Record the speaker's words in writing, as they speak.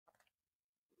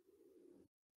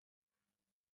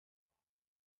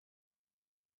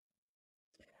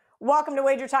Welcome to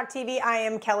WagerTalk TV. I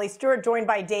am Kelly Stewart, joined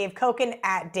by Dave Koken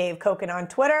at Dave Koken on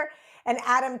Twitter and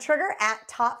Adam Trigger at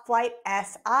Top Flight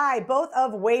SI, both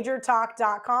of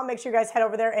WagerTalk.com. Make sure you guys head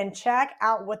over there and check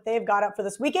out what they've got up for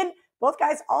this weekend. Both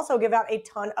guys also give out a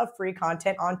ton of free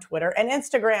content on Twitter and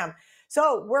Instagram.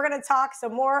 So we're going to talk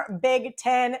some more Big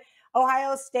Ten.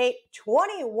 Ohio State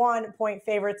 21-point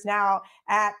favorites now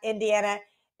at Indiana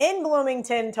in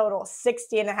Bloomington, total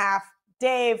 60.5.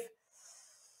 Dave,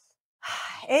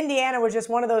 Indiana was just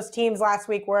one of those teams last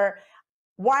week where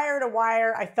wire to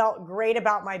wire, I felt great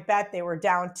about my bet. They were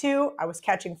down 2. I was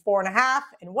catching 4.5.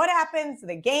 And what happens?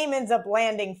 The game ends up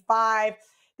landing 5.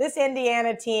 This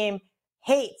Indiana team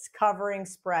hates covering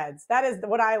spreads. That is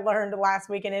what I learned last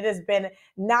week, and it has been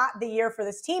not the year for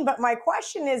this team. But my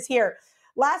question is here.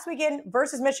 Last weekend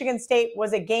versus Michigan State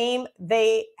was a game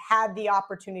they had the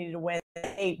opportunity to win.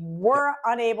 They were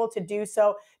unable to do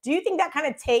so. Do you think that kind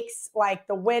of takes like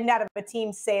the wind out of a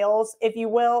team's sails, if you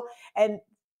will, and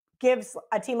gives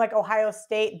a team like Ohio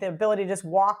State the ability to just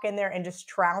walk in there and just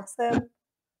trounce them?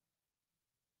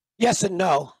 Yes and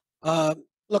no.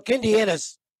 Look,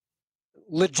 Indiana's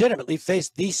legitimately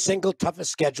faced the single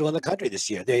toughest schedule in the country this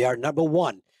year. They are number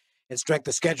 1 in strength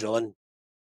of schedule, and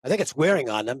I think it's wearing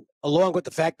on them, along with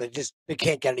the fact that they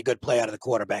can't get any good play out of the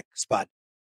quarterback spot.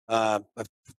 I've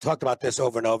talked about this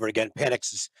over and over again.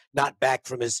 Penix is not back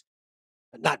from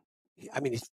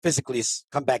physically he's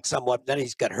come back somewhat, then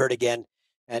he's got hurt again.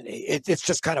 And it's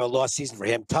just kind of a lost season for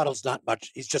him. Tuttle's not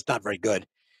much. He's just not very good.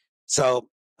 So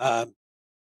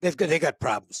they got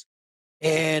problems.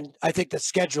 And I think the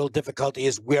schedule difficulty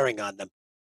is wearing on them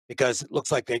because it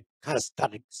looks like they kind of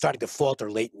starting to falter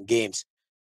late in games.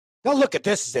 Don't look at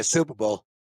this as their Super Bowl.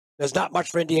 There's not much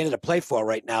for Indiana to play for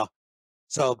right now.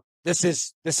 So this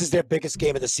is their biggest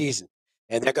game of the season.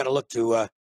 And they're going to look to,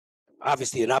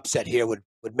 obviously, an upset here would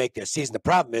make their season. The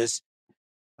problem is,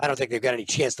 I don't think they've got any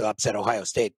chance to upset Ohio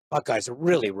State. Buckeyes are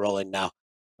really rolling now.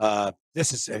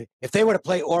 If they were to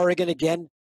play Oregon again,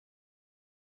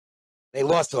 they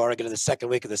lost to Oregon in the second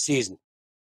week of the season.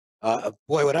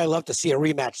 Boy, would I love to see a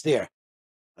rematch there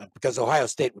because Ohio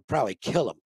State would probably kill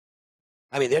them.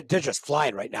 I mean, they're just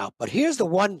flying right now. But here's the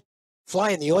one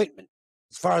fly in the ointment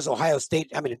as far as Ohio State.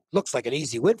 I mean, it looks like an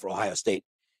easy win for Ohio State.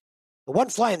 The one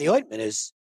fly in the ointment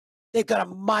is they've got a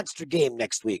monster game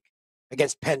next week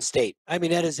against Penn State. I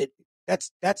mean, that is it.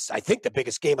 That's I think the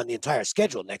biggest game on the entire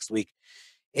schedule next week.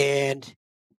 And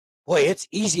boy, it's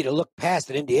easy to look past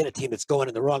an Indiana team that's going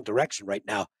in the wrong direction right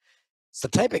now. It's the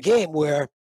type of game where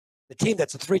the team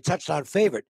that's a 3-touchdown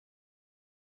favorite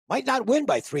might not win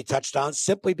by 3 touchdowns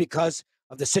simply because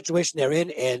of the situation they're in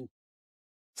and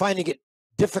finding it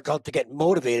difficult to get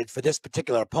motivated for this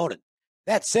particular opponent.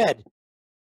 That said,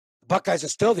 the Buckeyes are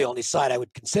still the only side I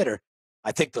would consider.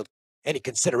 I think any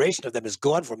consideration of them is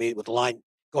gone for me with the line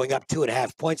going up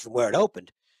 2.5 points from where it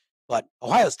opened. But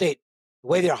Ohio State, the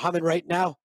way they're humming right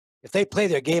now, if they play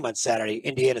their game on Saturday,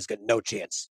 Indiana's got no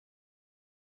chance.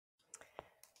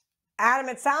 Adam,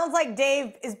 it sounds like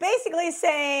Dave is basically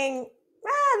saying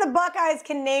the Buckeyes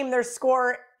can name their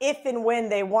score if and when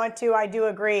they want to. I do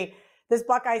agree. This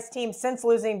Buckeyes team, since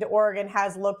losing to Oregon,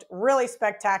 has looked really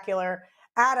spectacular.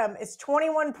 Adam, is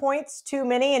 21 points too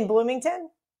many in Bloomington?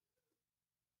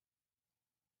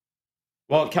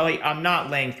 Well, Kelly, I'm not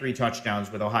laying 3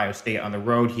 touchdowns with Ohio State on the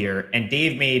road here, and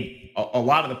Dave made a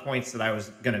lot of the points that I was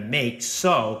going to make.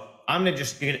 So I'm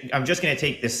just going to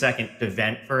take this second to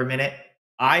vent for a minute.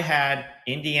 I had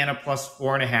Indiana plus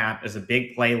 4.5 as a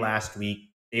big play last week.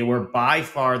 They were by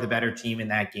far the better team in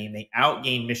that game. They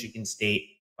outgained Michigan State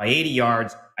by 80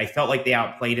 yards. I felt like they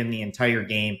outplayed them the entire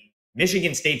game.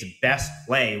 Michigan State's best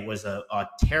play was a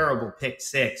terrible pick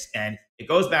 6, and it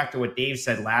goes back to what Dave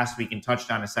said last week and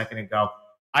touched on a second ago.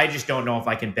 I just don't know if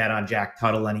I can bet on Jack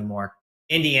Tuttle anymore.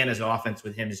 Indiana's offense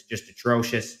with him is just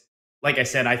atrocious. Like I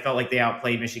said, I felt like they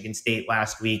outplayed Michigan State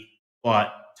last week,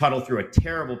 but Tuttle threw a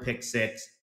terrible pick 6,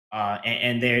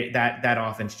 and that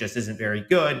offense just isn't very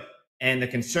good. And the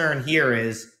concern here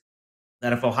is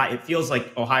that it feels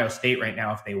like Ohio State right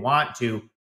now, if they want to,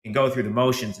 can go through the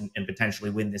motions and potentially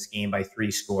win this game by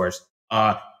 3 scores.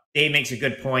 Dave makes a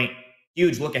good point.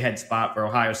 Huge look-ahead spot for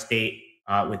Ohio State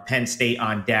with Penn State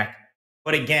on deck.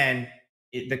 But again,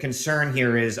 the concern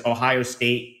here is Ohio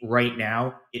State right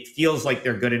now, it feels like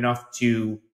they're good enough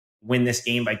to win this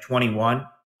game by 21,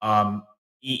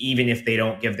 even if they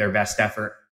don't give their best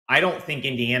effort. I don't think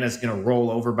Indiana's going to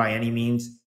roll over by any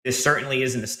means. This certainly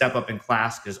isn't a step up in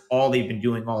class because all they've been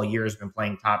doing all year has been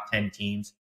playing top 10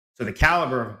 teams. So the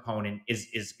caliber of opponent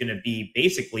is going to be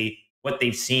basically what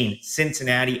they've seen.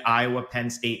 Cincinnati, Iowa,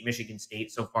 Penn State, Michigan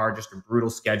State so far, just a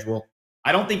brutal schedule.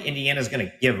 I don't think Indiana's going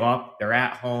to give up. They're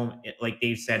at home. Like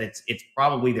Dave said, it's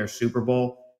probably their Super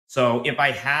Bowl. So if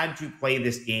I had to play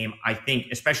this game, I think,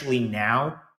 especially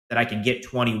now that I can get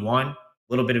 21, a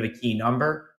little bit of a key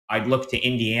number, I'd look to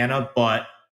Indiana, but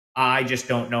I just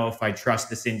don't know if I trust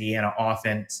this Indiana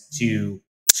offense to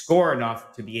score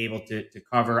enough to be able to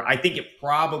cover. I think it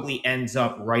probably ends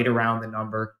up right around the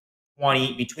number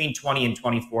 20, between 20 and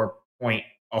 24 point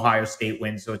Ohio State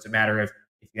wins. So it's a matter of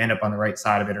if you end up on the right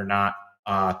side of it or not.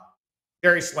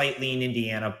 Very slight lean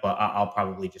Indiana, but I'll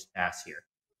probably just pass here.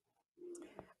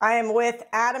 I am with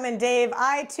Adam and Dave.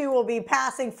 I too will be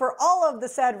passing for all of the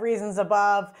said reasons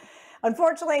above.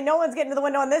 Unfortunately, no one's getting to the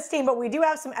window on this team, but we do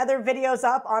have some other videos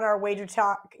up on our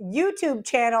WagerTalk YouTube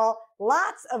channel.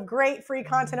 Lots of great free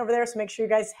content over there, so make sure you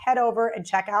guys head over and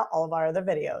check out all of our other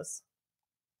videos.